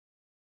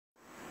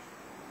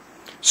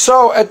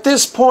So at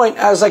this point,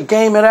 as I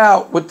game it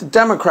out with the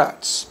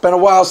Democrats, it's been a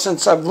while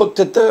since I've looked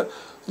at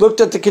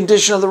the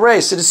condition of the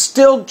race. It is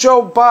still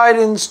Joe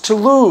Biden's to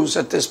lose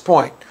at this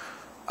point.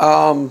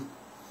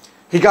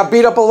 He got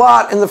beat up a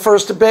lot in the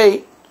first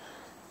debate,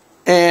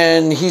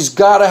 and he's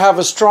got to have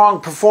a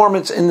strong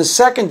performance in the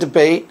second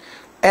debate,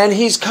 and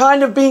he's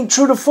kind of being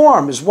true to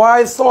form, is why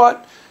I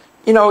thought,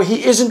 you know,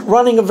 he isn't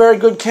running a very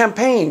good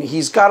campaign.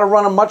 He's got to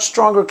run a much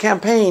stronger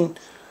campaign,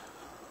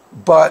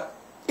 but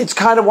it's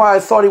kind of why I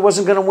thought he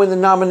wasn't going to win the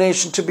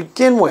nomination to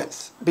begin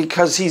with,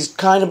 because he's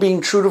kind of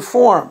being true to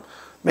form,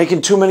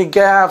 making too many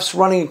gaffes,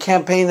 running a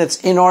campaign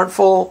that's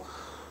inartful.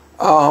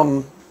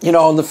 You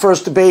know, in the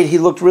first debate, he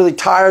looked really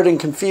tired and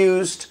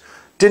confused.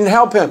 Didn't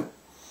help him.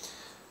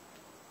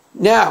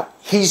 Now,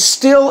 he's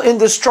still in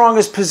the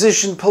strongest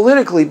position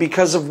politically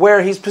because of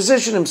where he's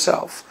positioned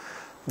himself.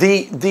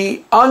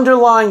 The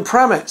underlying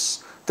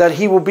premise that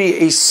he will be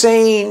a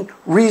sane,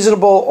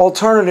 reasonable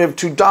alternative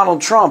to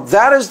Donald Trump,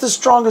 that is the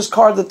strongest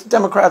card that the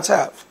Democrats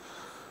have.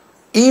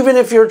 Even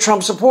if you're a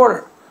Trump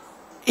supporter.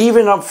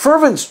 Even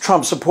fervent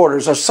Trump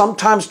supporters are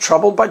sometimes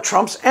troubled by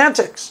Trump's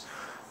antics.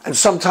 And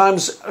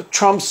sometimes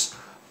Trump's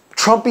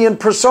Trumpian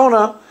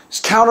persona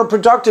is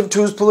counterproductive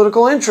to his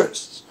political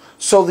interests.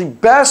 So the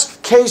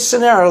best case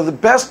scenario, the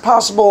best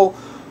possible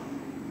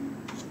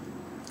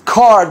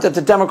card that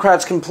the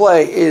Democrats can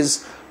play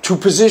is to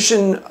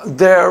position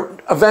their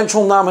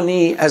eventual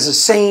nominee as a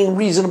sane,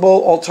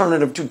 reasonable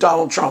alternative to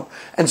Donald Trump.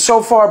 And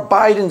so far,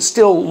 Biden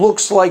still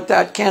looks like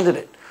that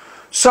candidate.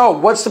 So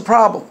what's the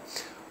problem?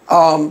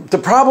 The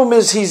problem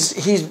is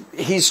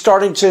he's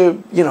starting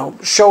to, you know,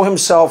 show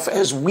himself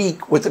as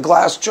weak with a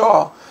glass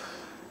jaw.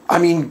 I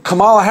mean,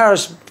 Kamala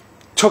Harris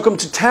took him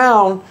to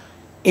town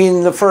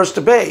in the first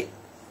debate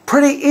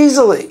pretty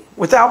easily,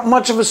 without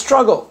much of a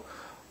struggle.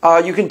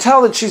 You can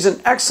tell that she's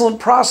an excellent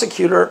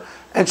prosecutor,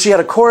 and she had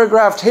a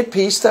choreographed hit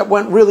piece that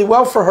went really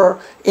well for her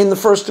in the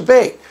first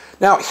debate.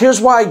 Now, here's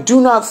why I do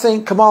not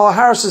think Kamala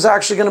Harris is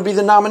actually going to be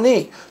the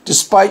nominee,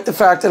 despite the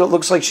fact that it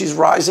looks like she's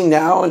rising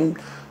now and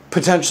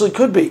potentially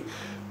could be.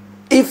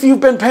 If you've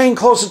been paying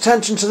close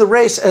attention to the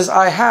race, as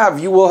I have,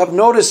 you will have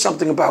noticed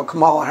something about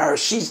Kamala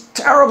Harris. She's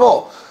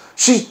terrible.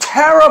 She's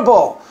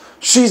terrible.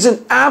 She's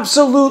an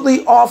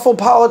absolutely awful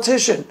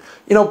politician.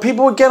 You know,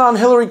 people would get on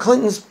Hillary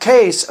Clinton's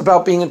case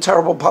about being a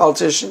terrible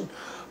politician,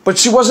 but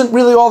she wasn't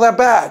really all that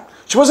bad.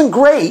 She wasn't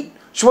great.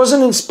 She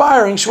wasn't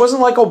inspiring. She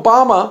wasn't like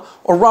Obama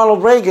or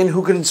Ronald Reagan,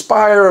 who could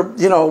inspire,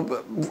 you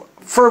know,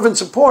 fervent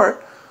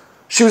support.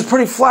 She was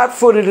pretty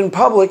flat-footed in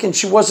public, and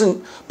she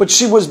wasn't, but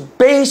she was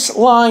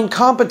baseline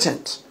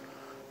competent.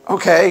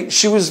 Okay?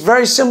 She was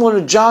very similar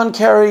to John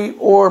Kerry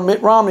or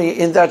Mitt Romney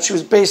in that she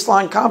was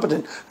baseline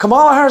competent.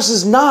 Kamala Harris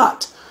is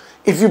not.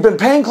 If you've been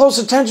paying close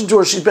attention to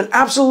her, she's been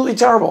absolutely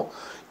terrible.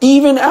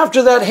 Even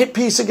after that hit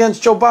piece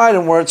against Joe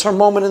Biden, where it's her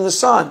moment in the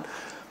sun,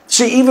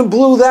 she even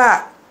blew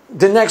that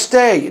the next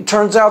day. It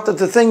turns out that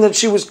the thing that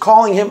she was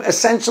calling him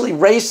essentially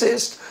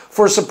racist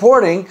for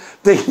supporting,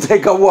 they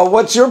go, well,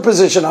 what's your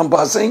position on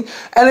busing?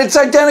 And it's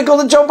identical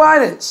to Joe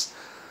Biden's.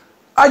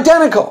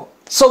 Identical.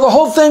 So the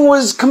whole thing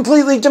was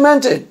completely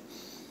demented.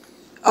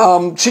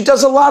 She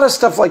does a lot of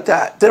stuff like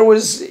that. There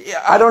was,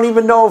 I don't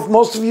even know if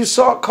most of you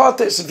caught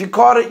this. If you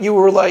caught it, you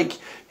were like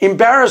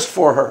embarrassed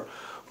for her.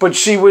 But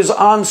she was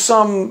on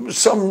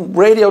some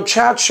radio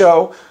chat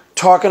show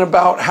talking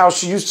about how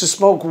she used to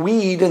smoke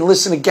weed and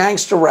listen to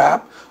gangster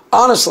rap.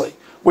 Honestly.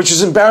 Which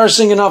is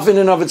embarrassing enough in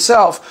and of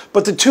itself.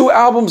 But the two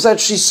albums that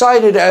she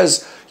cited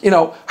as, you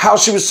know, how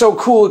she was so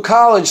cool at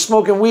college,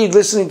 smoking weed,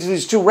 listening to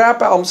these two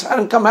rap albums,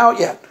 hadn't come out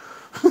yet.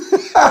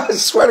 I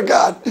swear to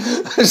God.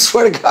 I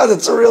swear to God,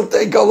 that's a real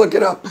thing. Go look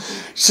it up.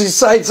 She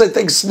cites, I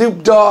think,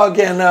 Snoop Dogg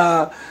and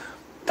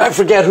I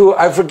forget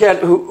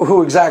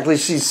who exactly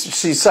she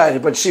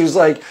cited, but she was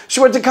like, she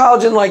went to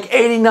college in like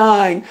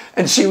 '89,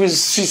 and she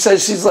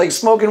says she's like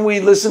smoking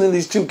weed, listening to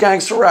these two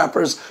gangster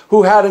rappers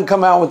who hadn't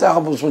come out with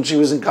albums when she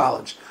was in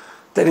college.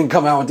 They didn't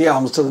come out with the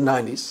albums till the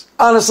 '90s.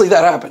 Honestly,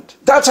 that happened.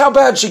 That's how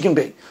bad she can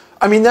be.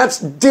 I mean, that's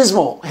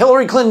dismal.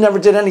 Hillary Clinton never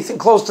did anything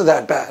close to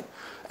that bad.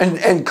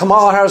 And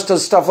Kamala Harris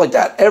does stuff like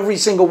that every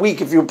single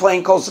week. If you're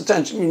paying close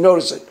attention, you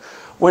notice it.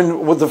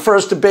 With the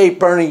first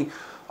debate,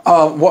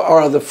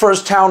 or the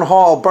first town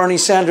hall, Bernie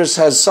Sanders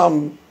has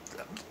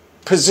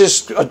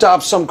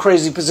adopts some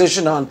crazy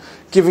position on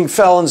giving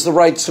felons the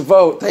rights to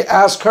vote. They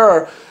ask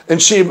her,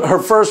 and her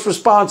first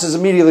response is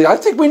immediately, I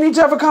think we need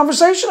to have a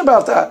conversation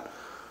about that.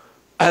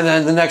 And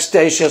then the next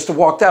day she has to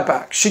walk that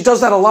back. She does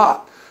that a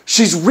lot.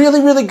 She's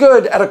really, really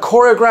good at a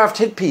choreographed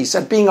hit piece,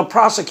 at being a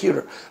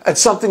prosecutor, at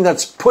something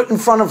that's put in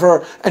front of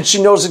her, and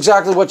she knows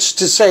exactly what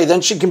to say.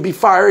 Then she can be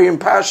fiery and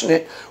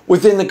passionate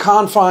within the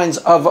confines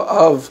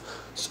of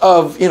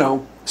you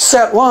know,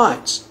 set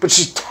lines. But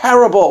she's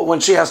terrible when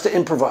she has to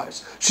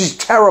improvise. She's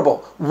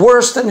terrible.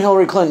 Worse than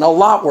Hillary Clinton, a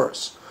lot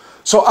worse.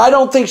 So I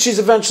don't think she's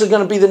eventually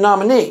going to be the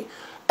nominee.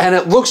 And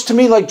it looks to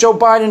me like Joe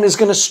Biden is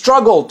going to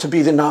struggle to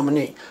be the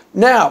nominee.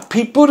 Now,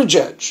 Pete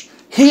Buttigieg,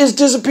 he is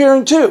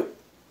disappearing too.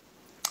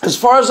 As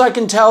far as I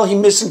can tell, he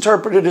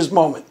misinterpreted his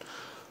moment.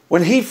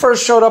 When he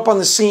first showed up on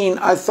the scene,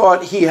 I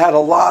thought he had a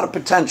lot of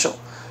potential.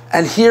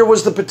 And here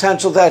was the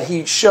potential that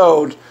he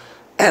showed.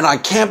 And I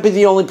can't be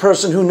the only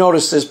person who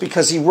noticed this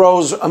because he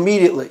rose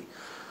immediately.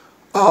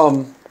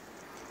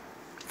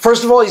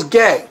 First of all, he's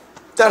gay.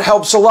 That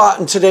helps a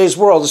lot in today's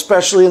world,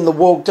 especially in the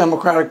woke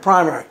Democratic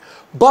primary.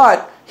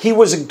 But he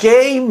was a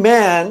gay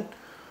man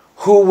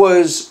who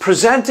was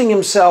presenting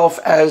himself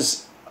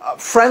as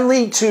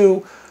friendly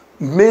to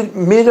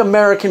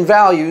mid-American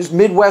values,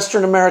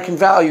 Midwestern American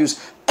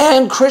values,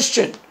 and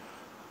Christian.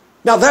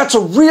 Now, that's a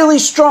really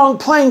strong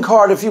playing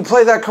card if you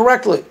play that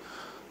correctly.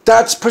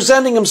 That's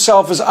presenting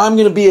himself as, I'm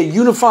going to be a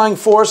unifying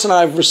force and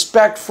I have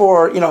respect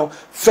for, you know,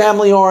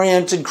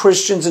 family-oriented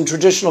Christians and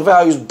traditional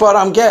values, but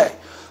I'm gay.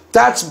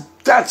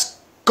 That's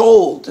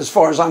gold as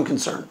far as I'm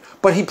concerned.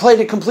 But he played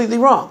it completely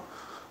wrong.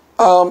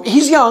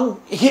 He's young.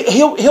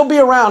 He'll be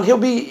around.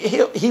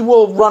 He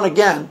will run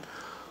again.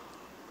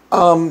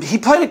 He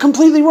played it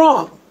completely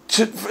wrong.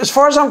 As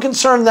far as I'm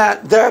concerned,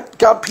 that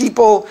got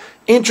people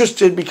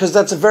interested because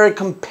that's a very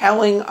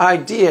compelling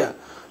idea,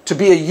 to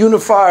be a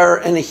unifier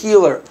and a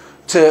healer,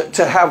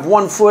 to have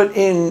one foot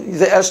in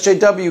the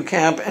SJW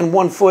camp and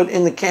one foot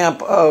in the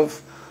camp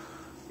of,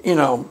 you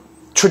know,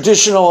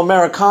 traditional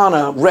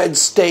Americana, red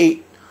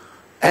state,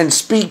 and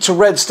speak to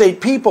red state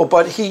people.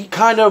 But he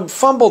kind of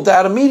fumbled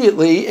that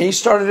immediately and he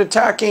started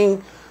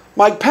attacking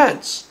Mike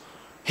Pence.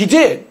 He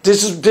did.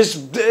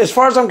 As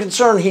far as I'm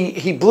concerned,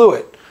 he blew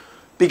it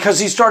because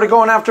he started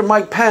going after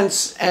Mike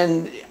Pence.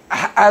 And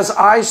as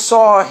I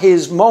saw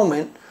his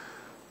moment,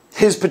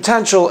 his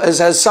potential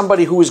as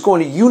somebody who is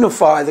going to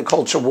unify the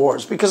culture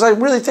wars, because I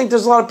really think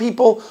there's a lot of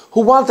people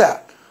who want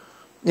that,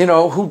 you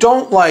know, who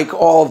don't like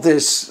all of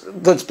this.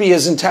 Let's be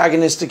as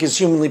antagonistic as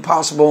humanly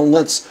possible and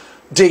let's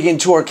dig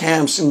into our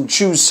camps and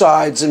choose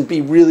sides and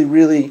be really,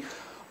 really.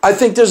 I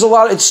think there's a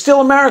lot. It's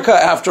still America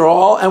after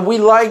all, and we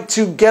like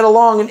to get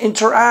along and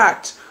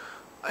interact.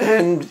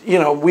 And, you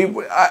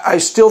know, I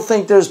still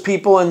think there's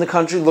people in the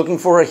country looking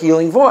for a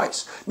healing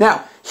voice.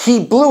 Now,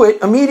 he blew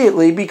it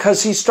immediately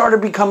because he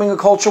started becoming a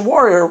culture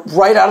warrior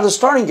right out of the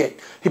starting gate.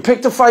 He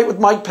picked a fight with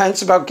Mike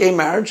Pence about gay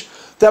marriage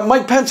that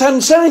Mike Pence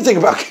hadn't said anything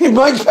about.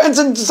 Mike Pence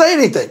didn't say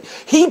anything.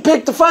 He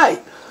picked the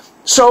fight.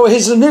 So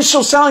his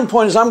initial selling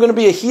point is, I'm going to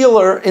be a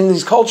healer in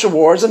these culture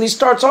wars, and he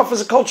starts off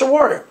as a culture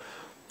warrior.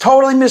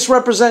 Totally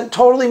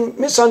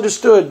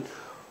misunderstood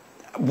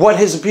what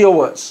his appeal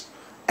was.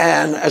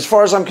 And as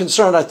far as I'm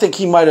concerned, I think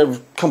he might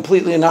have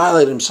completely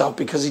annihilated himself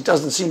because he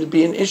doesn't seem to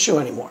be an issue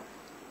anymore.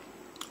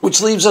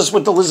 Which leaves us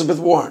with Elizabeth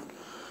Warren.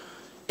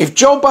 If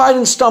Joe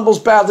Biden stumbles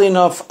badly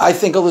enough, I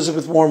think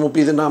Elizabeth Warren will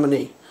be the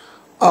nominee.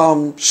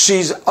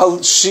 She's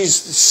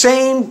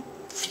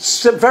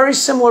very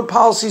similar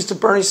policies to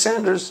Bernie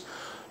Sanders.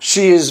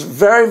 She is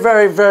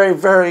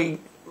very,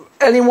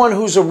 anyone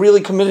who's a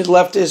really committed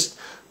leftist,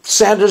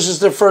 Sanders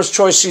is their first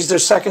choice, she's their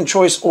second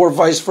choice, or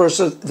vice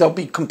versa. They'll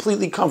be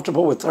completely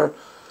comfortable with her.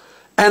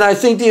 And I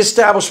think the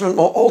establishment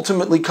will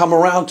ultimately come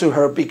around to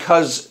her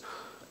because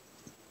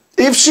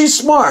if she's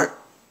smart,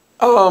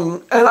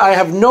 and I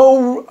have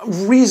no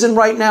reason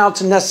right now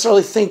to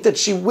necessarily think that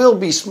she will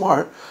be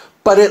smart,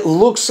 but it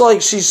looks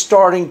like she's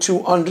starting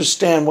to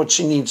understand what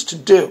she needs to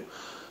do.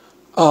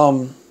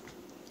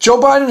 Joe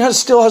Biden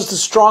still has the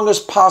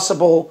strongest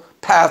possible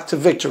path to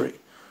victory.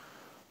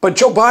 But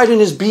Joe Biden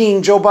is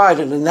being Joe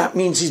Biden, and that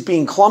means he's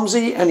being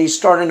clumsy and he's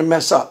starting to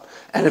mess up.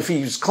 And if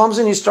he's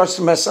clumsy and he starts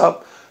to mess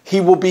up, he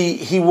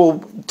will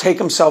take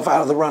himself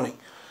out of the running.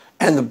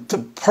 And the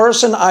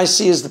person I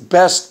see as the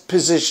best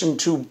position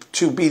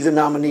to be the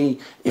nominee,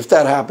 if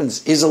that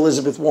happens, is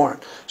Elizabeth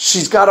Warren.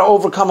 She's got to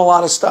overcome a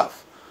lot of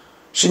stuff.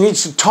 She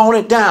needs to tone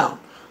it down.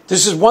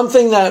 This is one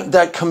thing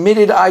that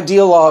committed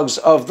ideologues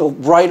of the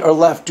right or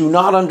left do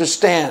not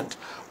understand,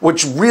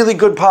 which really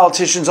good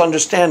politicians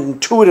understand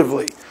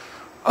intuitively.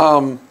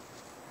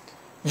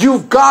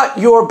 You've got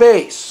your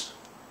base,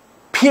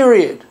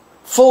 period,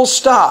 full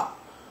stop.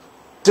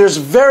 There's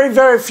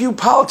very few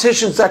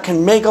politicians that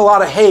can make a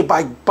lot of hay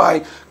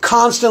by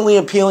constantly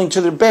appealing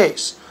to their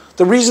base.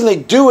 The reason they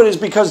do it is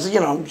because,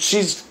 you know,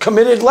 she's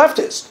committed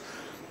leftist.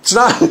 It's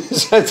not,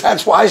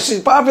 that's why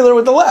she's popular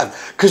with the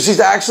left, because she's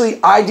actually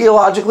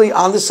ideologically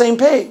on the same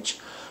page.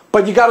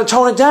 But you got to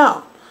tone it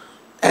down.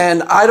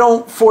 And I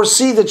don't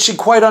foresee that she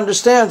quite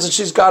understands that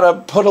she's got to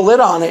put a lid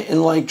on it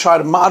and like try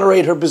to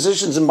moderate her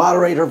positions and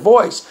moderate her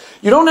voice.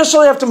 You don't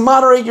necessarily have to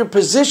moderate your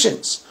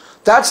positions.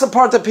 That's the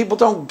part that people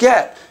don't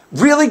get.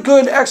 Really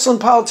good,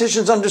 excellent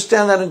politicians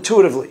understand that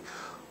intuitively.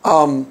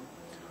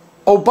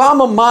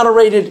 Obama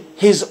moderated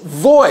his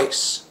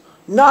voice,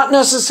 not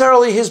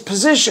necessarily his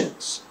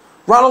positions.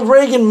 Ronald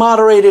Reagan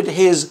moderated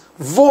his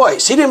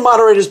voice. He didn't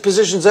moderate his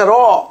positions at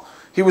all.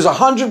 He was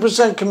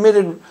 100%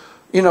 committed,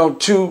 you know,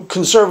 to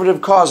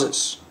conservative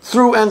causes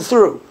through and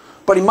through.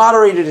 But he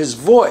moderated his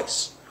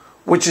voice,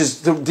 which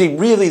is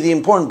really the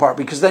important part,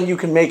 because then you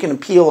can make an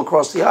appeal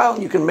across the aisle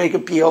and you can make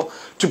appeal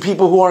to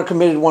people who aren't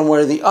committed one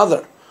way or the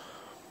other.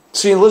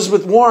 See,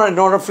 Elizabeth Warren, in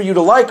order for you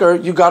to like her,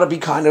 you got to be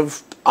kind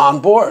of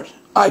on board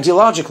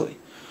ideologically.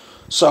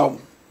 So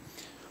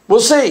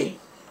we'll see.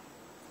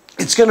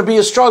 It's going to be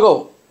a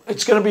struggle.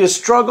 It's going to be a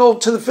struggle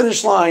to the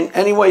finish line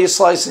any way you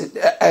slice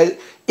it.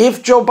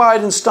 If Joe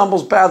Biden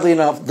stumbles badly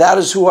enough, that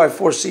is who I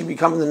foresee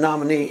becoming the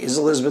nominee, is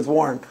Elizabeth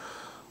Warren.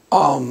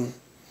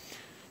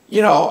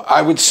 You know,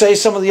 I would say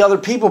some of the other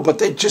people, but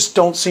they just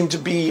don't seem to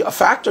be a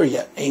factor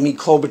yet. Amy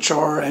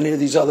Klobuchar,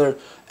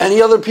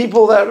 any other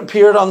people that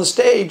appeared on the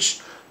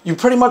stage, you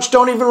pretty much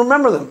don't even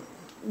remember them.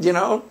 You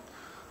know,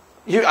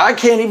 I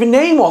can't even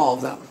name all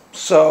of them.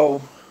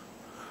 So,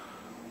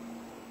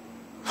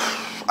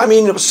 I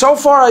mean, so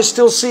far I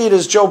still see it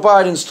as Joe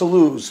Biden's to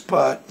lose,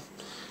 but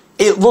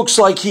it looks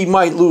like he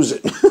might lose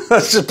it.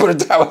 Let's just put it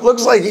that way. It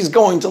looks like he's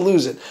going to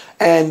lose it.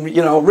 And,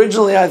 you know,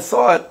 originally I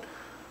thought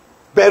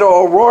Beto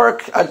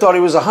O'Rourke, I thought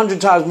he was 100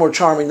 times more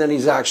charming than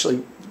he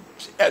actually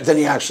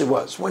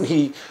was. When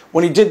he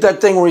did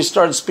that thing where he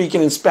started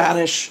speaking in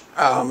Spanish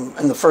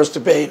in the first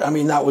debate, I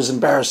mean, that was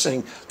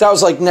embarrassing. That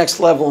was like next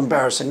level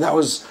embarrassing. That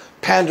was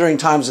pandering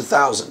times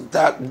 1,000.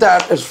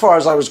 That, as far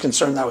as I was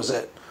concerned, that was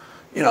it.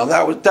 You know,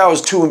 that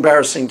was too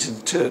embarrassing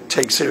to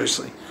take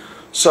seriously.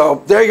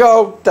 So there you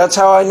go. That's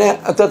how I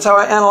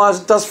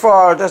analyze it thus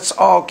far. That's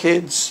all,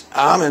 kids.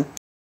 Amen.